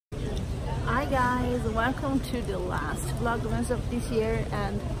guys, welcome to the last Vlogmas of this year.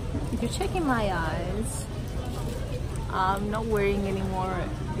 And if you're checking my eyes, I'm not wearing anymore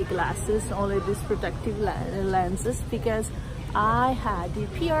the glasses, only these protective lenses, because I had the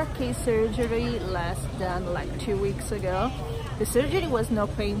PRK surgery less than like 2 weeks ago. The surgery was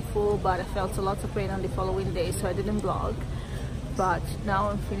not painful, but I felt a lot of pain on the following day, so I didn't vlog. But now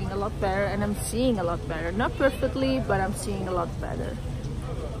I'm feeling a lot better and I'm seeing a lot better. Not perfectly, but I'm seeing a lot better.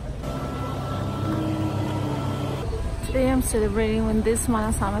 Today I'm celebrating with this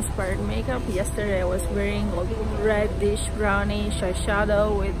inspired makeup. Yesterday I was wearing like reddish brownish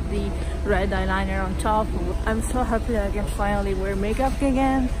eyeshadow with the red eyeliner on top. I'm so happy that I can finally wear makeup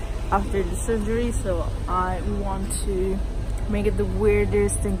again after the surgery, so I want to make it the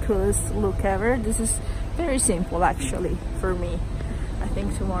weirdest and coolest look ever. This is very simple actually for me. I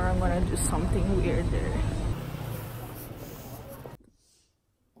think tomorrow I'm gonna do something weirder.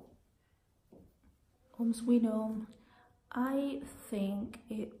 Home sweet home. I'm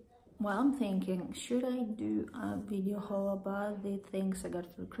thinking, should I do a video haul about the things I got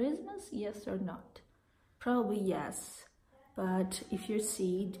for Christmas? Yes or not? Probably yes, but if you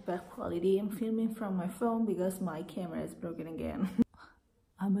see the bad quality, I'm filming from my phone because my camera is broken again.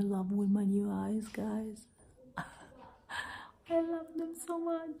 I'm in love with my new eyes, guys. I love them so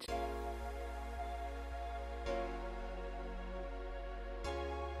much.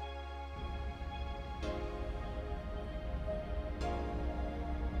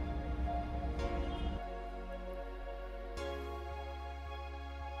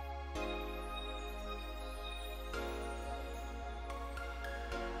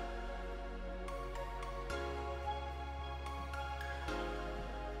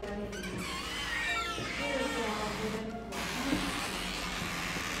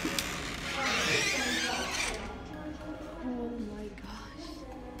 Oh my gosh.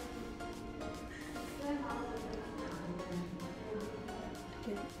 I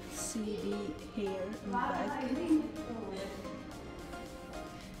can see the hair in the back.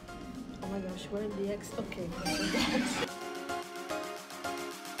 Oh my gosh, where are the eggs? Okay, the eggs.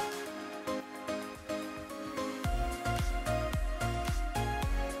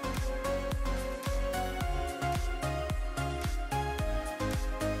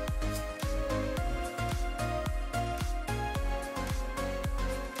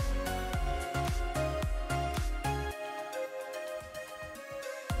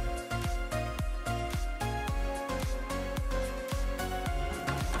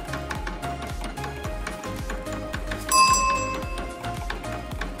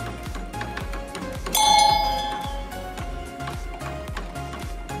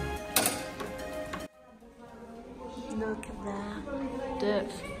 Look at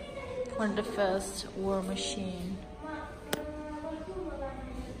that. For the first war machine.